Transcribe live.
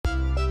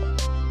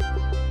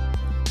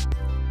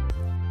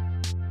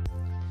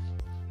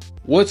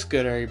What's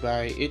good,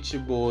 everybody? It's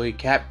your boy,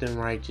 Captain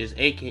Righteous,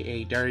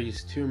 aka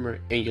Darius Tumor,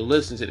 and you're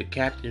listening to the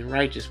Captain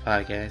Righteous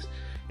podcast.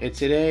 And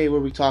today,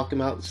 we'll be talking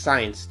about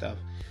science stuff.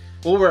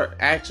 What we're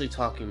actually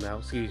talking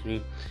about,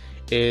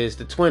 is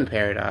the twin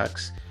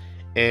paradox.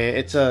 And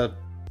it's a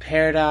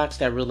paradox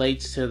that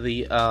relates to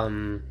the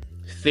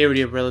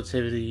theory of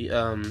relativity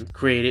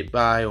created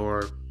by,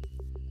 or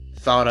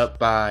thought up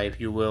by,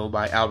 if you will,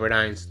 by Albert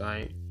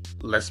Einstein.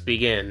 Let's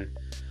begin.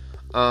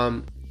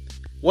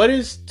 What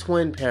is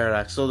twin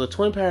paradox? So the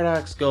twin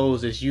paradox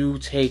goes is you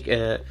take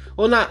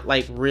not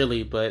like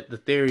really, but the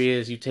theory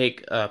is you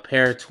take a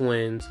pair of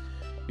twins,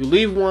 you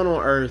leave one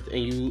on Earth and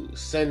you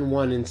send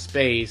one in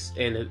space,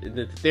 and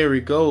the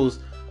theory goes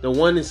the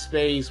one in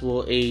space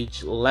will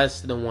age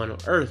less than the one on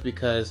Earth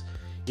because,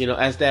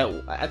 I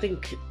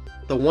think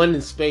the one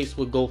in space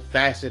would go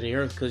faster than the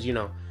Earth because,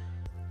 the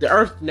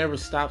Earth never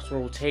stops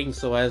rotating,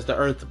 so as the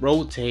Earth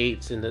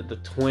rotates and the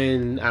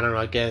twin, I don't know,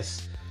 I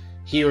guess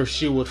he or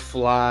she would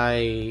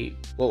fly,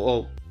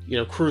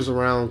 cruise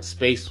around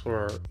space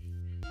for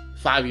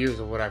 5 years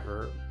or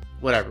whatever,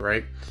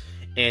 right?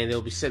 And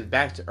they'll be sent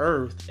back to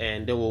Earth,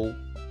 and they will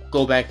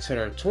go back to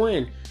their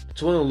twin. The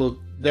twin will look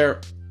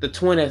the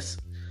twin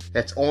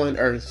that's on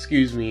Earth.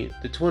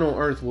 The twin on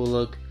Earth will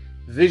look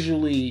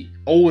visually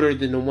older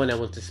than the one that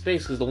went to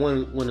space, because the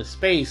one went to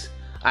space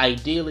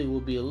ideally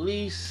will be at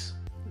least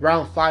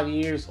around 5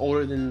 years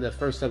older than the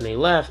first time they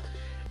left,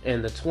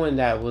 and the twin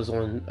that was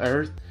on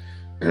Earth.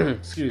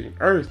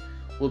 Earth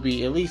will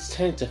be at least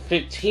 10 to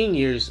 15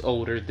 years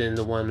older than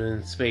the one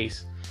in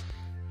space.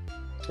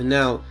 And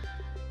now,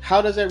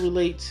 how does that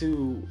relate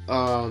to,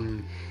 I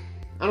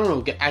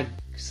don't know,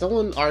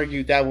 someone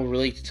argued that will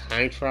relate to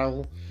time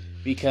travel,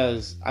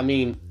 because,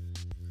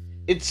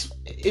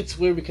 it's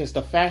weird because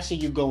the faster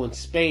you go in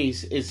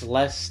space, it's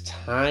less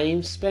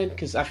time spent,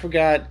 because I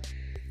forgot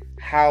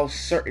how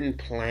certain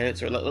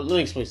planets, or let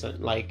me explain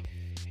something, like,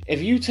 if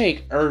you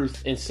take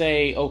Earth and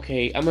say,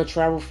 okay, I'm going to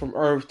travel from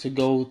Earth to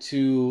go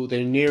to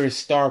the nearest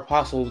star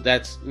possible,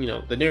 that's,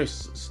 the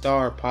nearest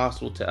star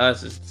possible to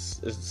us is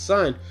the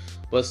sun,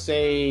 but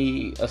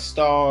say a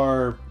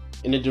star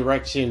in the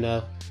direction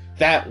of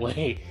that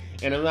way,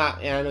 and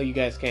I know you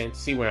guys can't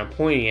see where I'm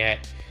pointing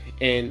at,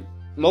 and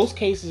most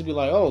cases be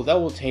like, oh, that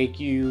will take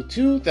you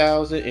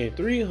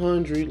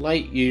 2,300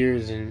 light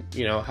years, and,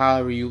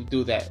 however you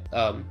do that,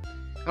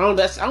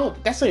 that's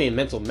not even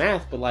mental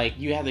math, but like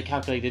you have to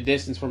calculate the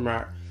distance from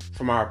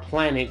our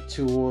planet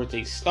towards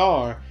a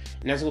star,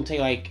 and that's gonna take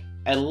like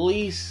at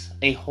least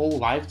a whole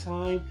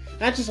lifetime.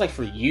 Not just like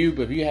for you,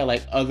 but if you had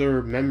like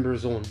other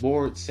members on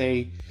board,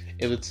 say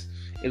if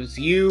it's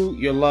you,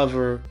 your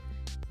lover,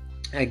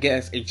 I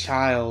guess a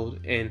child,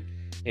 and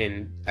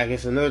I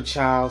guess another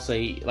child,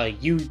 say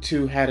like you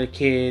two had a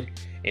kid,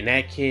 and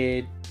that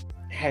kid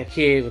had a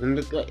kid with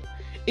another. Like,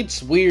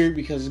 it's weird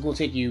because it's gonna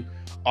take you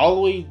all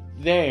the way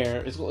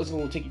there. It's going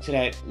to take you to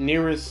that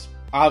nearest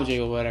object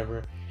or whatever,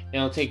 and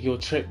it'll take you a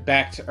trip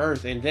back to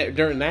Earth, and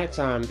during that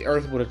time the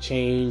Earth would have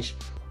changed,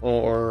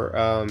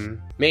 or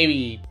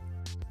maybe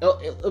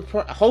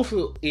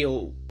hopefully it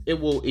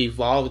will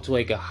evolve into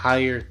like a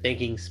higher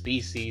thinking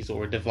species,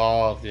 or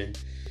devolved, and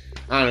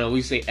I don't know,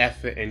 we say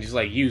F it and just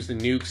like use the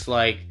nukes.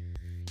 Like,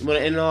 you want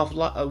to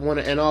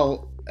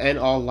end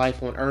all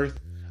life on Earth?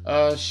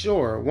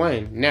 Sure.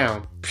 When?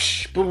 Now.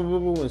 Boom, boom,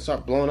 boom, boom, and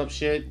start blowing up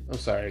shit. I'm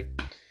sorry.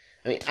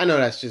 I know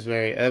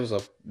that was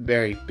a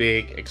very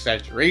big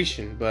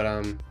exaggeration, but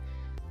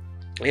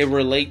it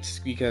relates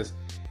because,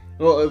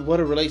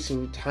 what it relates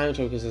to time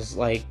travel, because it's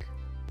like,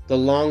 the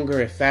longer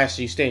and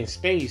faster you stay in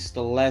space,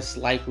 the less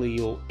likely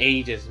you'll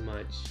age as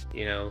much,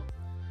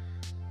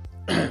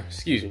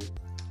 Excuse me.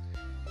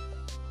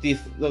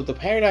 The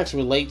paradox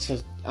relates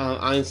to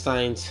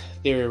Einstein's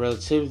theory of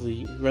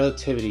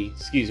relativity,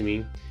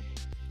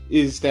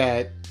 is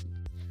that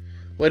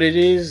what it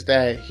is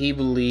that he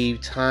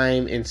believed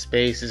time and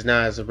space is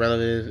not as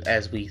relative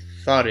as we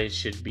thought it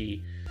should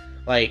be.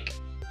 Like,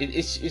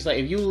 it's like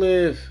if you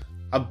live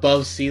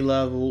above sea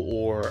level,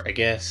 or I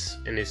guess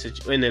in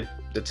the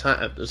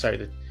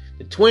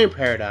twin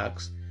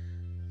paradox,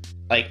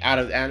 like out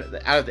of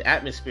the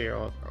atmosphere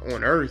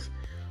on Earth,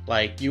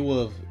 like you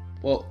will have,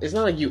 well, it's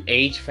not like you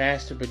age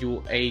faster, but you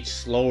will age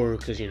slower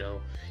because you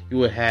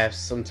would have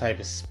some type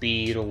of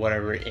speed or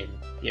whatever in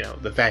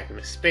the vacuum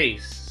of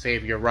space. Say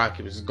if your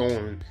rocket was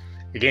going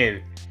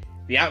again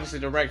the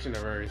opposite direction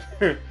of Earth,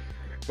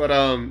 but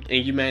and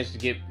you managed to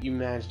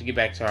get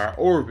back to our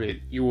orbit,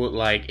 you would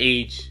like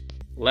age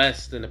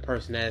less than the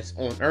person that's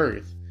on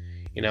Earth,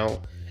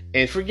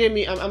 And forgive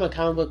me, I'm a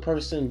comic book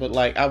person, but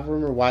like I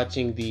remember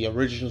watching the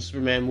original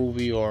Superman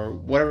movie or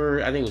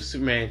whatever. I think it was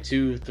Superman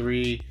 2,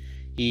 3.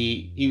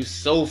 He was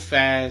so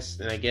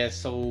fast and I guess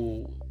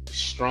so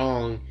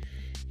strong.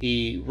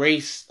 He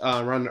raced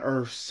around the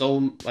Earth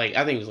so, like,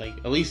 I think it was like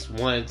at least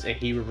once, and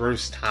he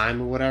reversed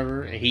time or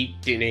whatever, and he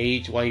didn't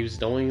age while he was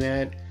doing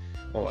that.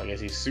 Well, I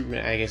guess he's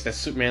Superman. I guess that's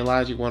Superman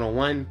logic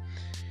 101.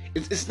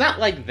 It's not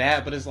like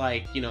that, but it's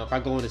like, if I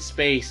go into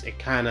space, it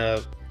kind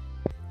of,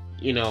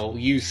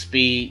 use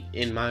speed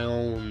in my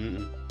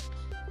own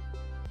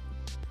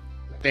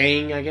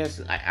thing. I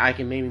guess I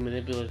can maybe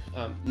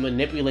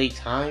manipulate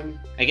time.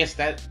 I guess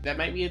that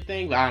might be a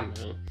thing, but I don't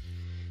know.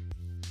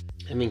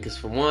 I mean, because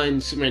for one,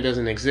 Superman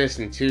doesn't exist,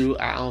 and two,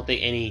 I don't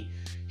think any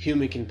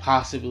human can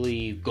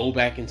possibly go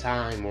back in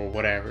time or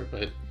whatever.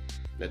 But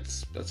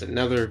that's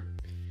another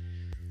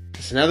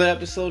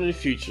episode in the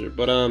future.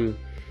 But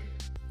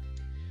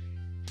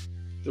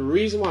the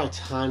reason why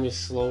time is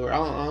slower,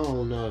 I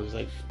don't know if it's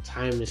like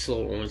time is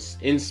slower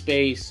in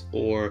space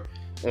or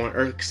on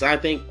Earth. Because I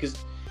think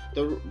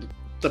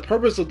the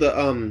purpose of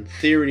the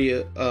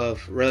theory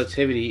of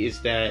relativity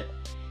is that,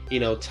 you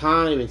know,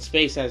 time and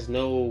space has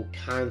no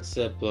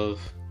concept of.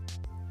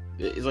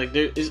 It's like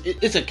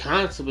it's a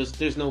concept, but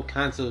there's no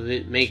concept of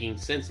it making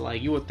sense.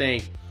 Like, you would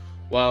think,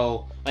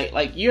 well,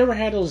 like you ever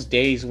had those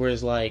days where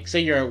it's like, say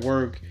you're at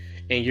work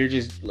and you're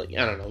just like,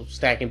 I don't know,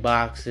 stacking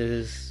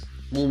boxes,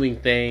 moving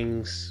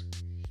things,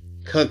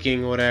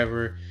 cooking,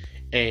 whatever,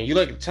 and you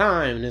look at the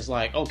time and it's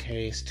like,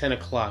 okay, it's 10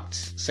 o'clock,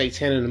 say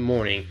 10 in the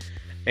morning,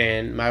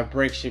 and my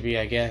break should be,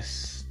 I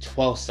guess,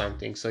 12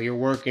 something. So you're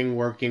working, and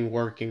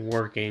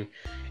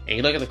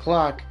you look at the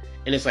clock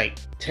and it's like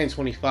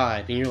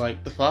 10:25, and you're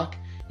like, the fuck?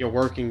 You're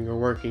working,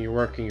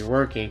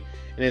 and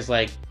it's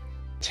like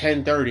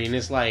 10:30, and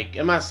it's like,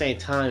 I'm not saying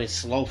time is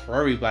slow for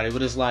everybody,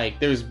 but it's like,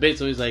 there's bits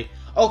where it's like,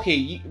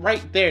 okay,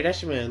 right there, that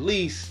should be at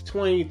least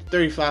 20 to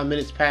 35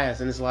 minutes past,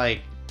 and it's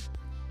like,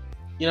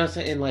 you know what I'm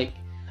saying? And like,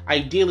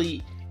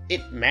 ideally,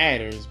 it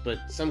matters, but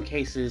some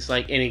cases,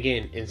 like, and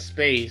again, in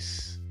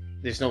space,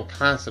 there's no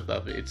concept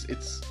of it.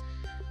 It's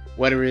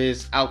whatever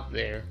is out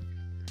there.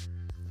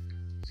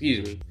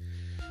 Excuse me.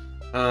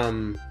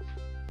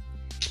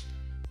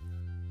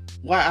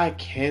 What I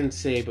can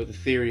say about the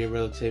theory of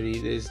relativity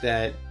is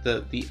that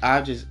the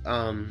objects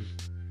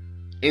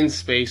in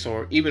space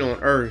or even on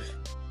Earth,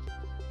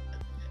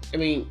 I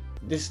mean,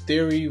 this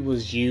theory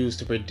was used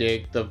to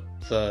predict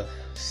the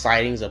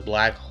sightings of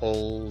black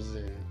holes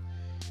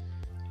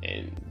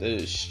and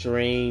the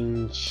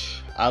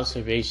strange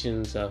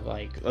observations of,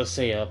 like, let's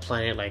say a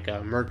planet like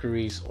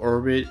Mercury's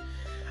orbit.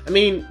 I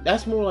mean,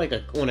 that's more like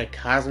on a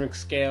cosmic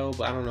scale,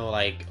 but I don't know,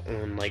 like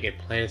on like a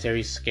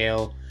planetary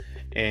scale.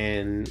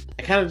 And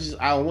I kind of just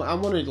I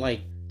wanted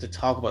like to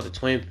talk about the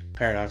twin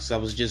paradox. I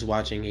was just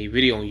watching a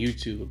video on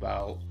YouTube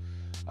about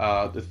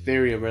the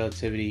theory of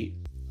relativity,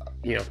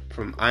 you know,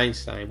 from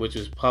Einstein, which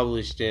was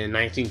published in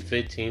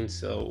 1915.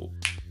 So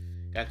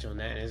got you on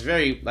that. And it's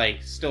very,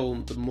 like, still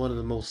one of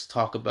the most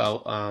talk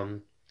about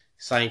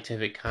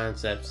scientific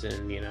concepts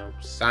in, you know,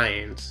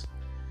 science.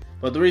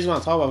 But the reason why I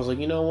talk about it was like,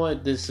 you know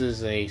what, this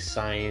is a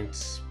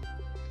science.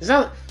 It's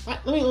not.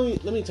 Let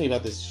me tell you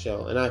about this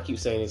show, and I keep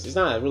saying this. It's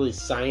not a really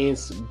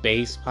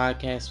science-based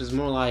podcast. It's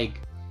more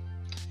like,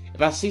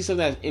 if I see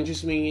something that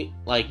interests me,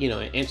 like, you know,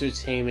 in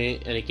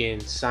entertainment, and again,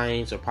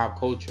 science or pop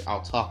culture,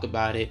 I'll talk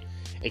about it,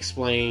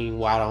 explain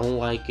why I don't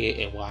like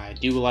it and why I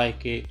do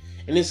like it.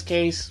 In this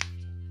case,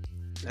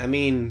 I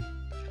mean,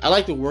 I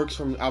like the works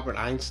from Albert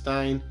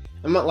Einstein.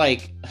 I'm not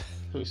like,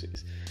 let me say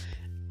this.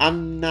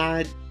 I'm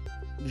not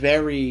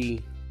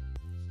very,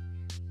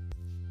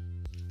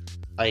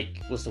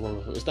 like, what's the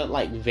one? It's not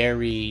like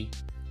very.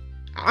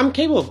 I'm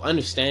capable of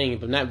understanding it,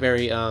 but not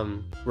very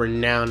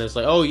renowned as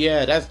like, oh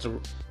yeah, that's the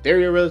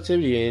theory of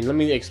relativity, and let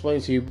me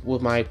explain to you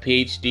with my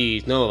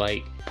PhDs. No,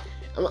 like,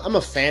 I'm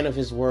a fan of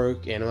his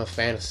work, and I'm a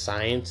fan of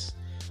science.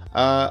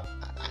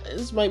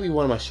 This might be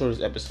one of my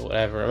shortest episodes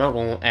ever. I'm not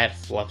going to add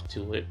fluff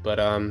to it, but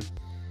I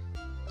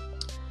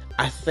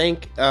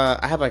think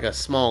I have like a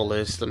small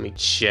list. Let me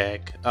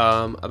check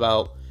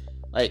about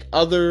like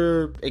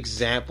other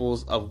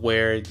examples of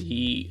where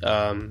the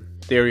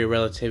theory of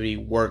relativity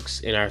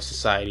works in our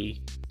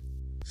society.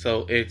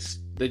 So it's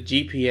the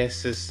GPS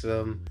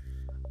system,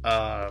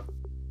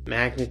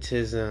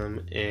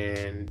 magnetism,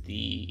 and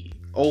the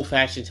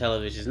old-fashioned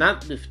televisions.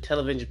 Not the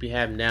television we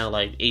have now,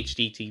 like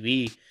HD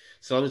TV.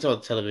 So let me talk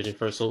about television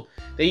first. So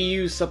they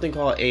use something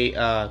called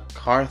a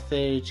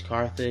Carthage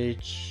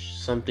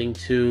something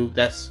tube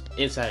that's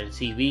inside the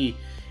TV.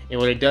 And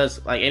what it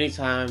does, like,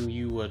 anytime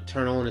you would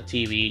turn on a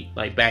TV,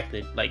 like back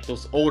then, like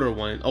those older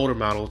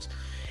models,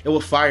 it will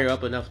fire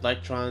up enough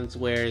electrons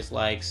where it's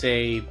like,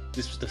 say,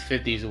 this was the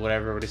 50s or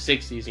whatever, or the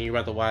 60s, and you're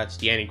about to watch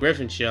the Andy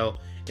Griffin Show,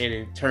 and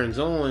it turns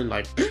on,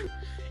 like, and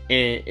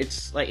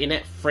it's like in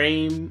that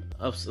frame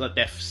of like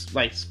that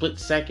like split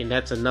second,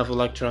 that's enough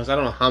electrons. I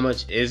don't know how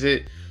much is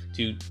it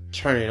to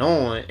turn it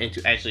on and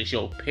to actually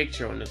show a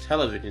picture on the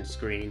television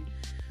screen.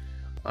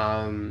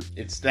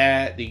 It's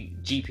that, the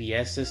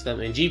GPS system,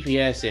 and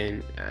GPS,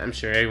 and I'm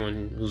sure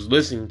everyone who's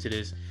listening to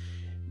this,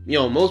 you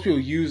know, most people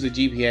use the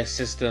GPS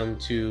system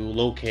to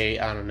locate,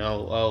 I don't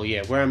know, oh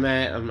yeah, where I'm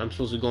at, I'm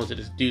supposed to be going to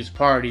this dude's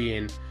party,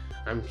 and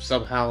I'm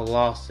somehow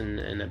lost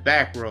in the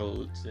back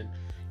roads. And,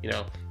 you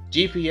know,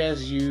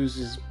 GPS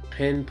uses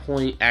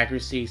pinpoint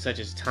accuracy such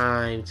as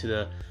time to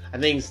the, I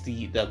think it's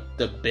the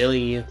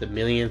billionth, the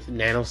millionth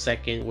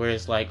nanosecond, where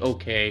it's like,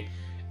 okay,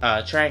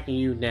 tracking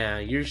you now,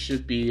 you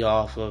should be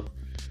off of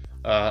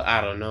I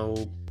don't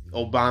know,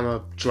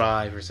 Obama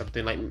Drive or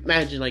something. Like,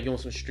 imagine like you're on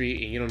some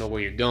street and you don't know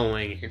where you're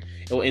going, and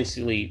it will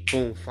instantly,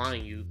 boom,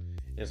 find you.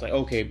 And It's like,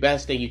 okay,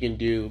 best thing you can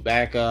do,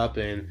 back up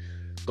and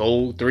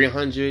go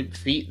 300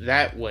 feet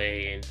that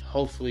way, and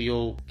hopefully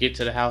you'll get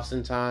to the house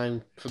in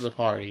time for the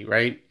party,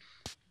 right?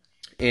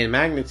 And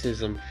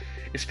magnetism,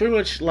 it's pretty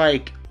much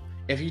like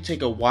if you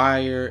take a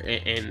wire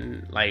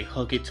and like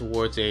hook it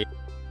towards a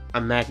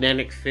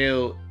magnetic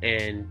field,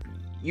 and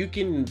you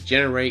can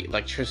generate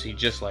electricity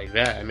just like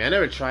that. I mean, I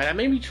never tried. I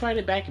maybe tried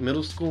it back in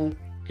middle school,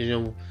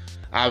 because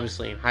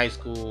obviously in high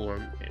school or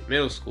in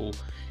middle school,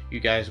 you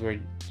guys were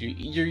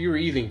you were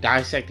either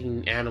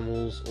dissecting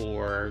animals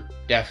or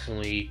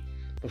definitely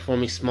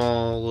performing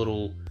small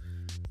little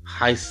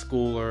high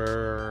school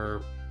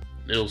or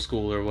middle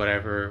school or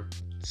whatever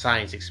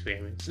science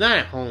experiments. Not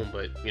at home,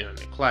 but in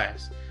the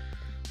class.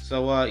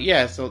 So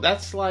yeah, so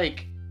that's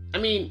like, I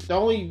mean, the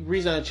only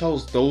reason I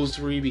chose those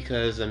three,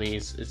 because I mean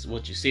it's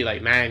what you see,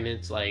 like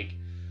magnets, like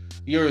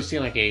you ever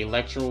seen like a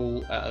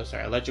electrical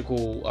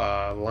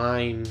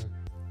line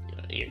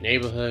in your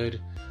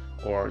neighborhood,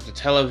 or the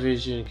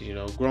television,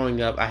 because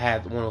growing up I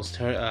had one of those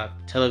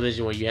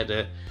television where you had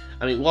to,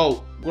 I mean,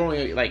 well,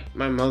 growing up, like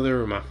my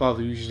mother or my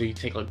father usually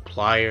take like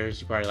pliers,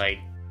 you probably like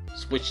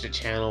switch the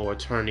channel or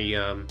turn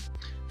the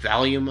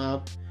volume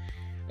up.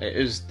 It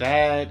was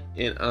that,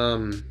 and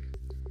I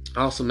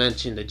also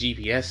mentioned the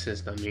GPS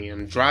system. I mean,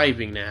 I'm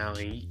driving now,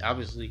 and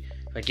obviously,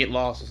 if I get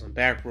lost on some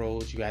back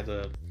roads, you have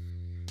to,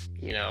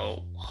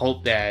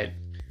 hope that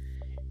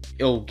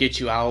it'll get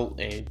you out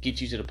and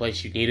get you to the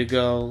place you need to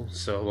go.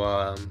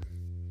 So,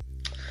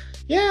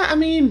 yeah, I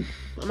mean,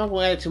 I'm not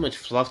going to add too much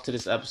fluff to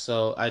this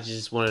episode. I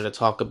just wanted to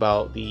talk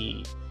about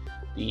the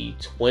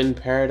twin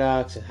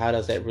paradox and how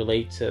does that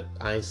relate to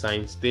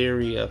Einstein's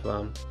theory of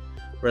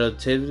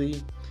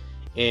relativity.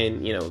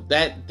 And,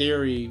 that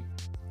theory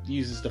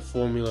uses the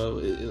formula,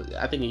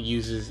 I think it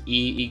uses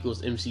E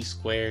equals mc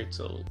squared.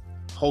 So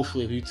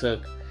hopefully if you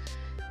took,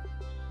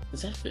 I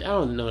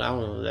don't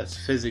know if that's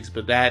physics,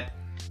 but that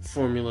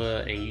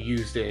formula, and you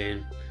used it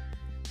in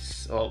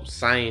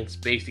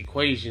science-based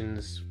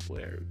equations,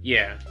 where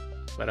yeah,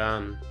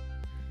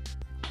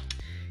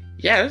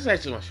 this is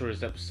actually my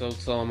shortest episode,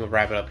 so I'm gonna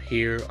wrap it up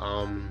here.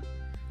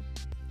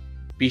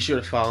 Be sure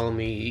to follow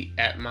me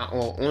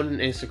on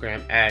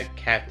Instagram at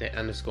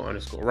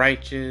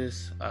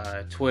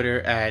captain__righteous,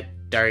 Twitter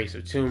at Darius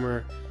of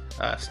Tumor,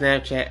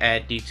 Snapchat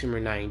at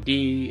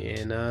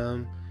dtumor9d,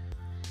 and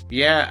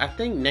yeah, I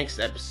think next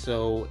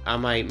episode I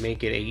might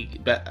make it a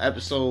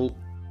episode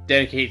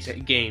dedicated to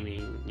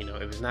gaming.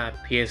 If it's not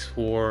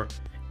PS4,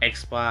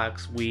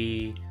 Xbox,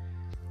 Wii,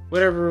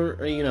 whatever,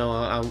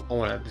 I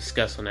want to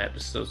discuss on that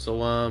episode.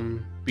 So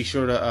be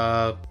sure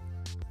to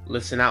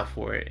listen out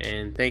for it,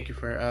 and thank you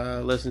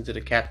for listening to the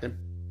Captain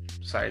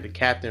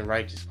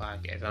Righteous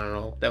podcast. I don't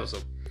know, that was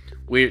a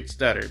weird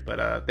stutter,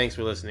 but thanks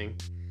for listening.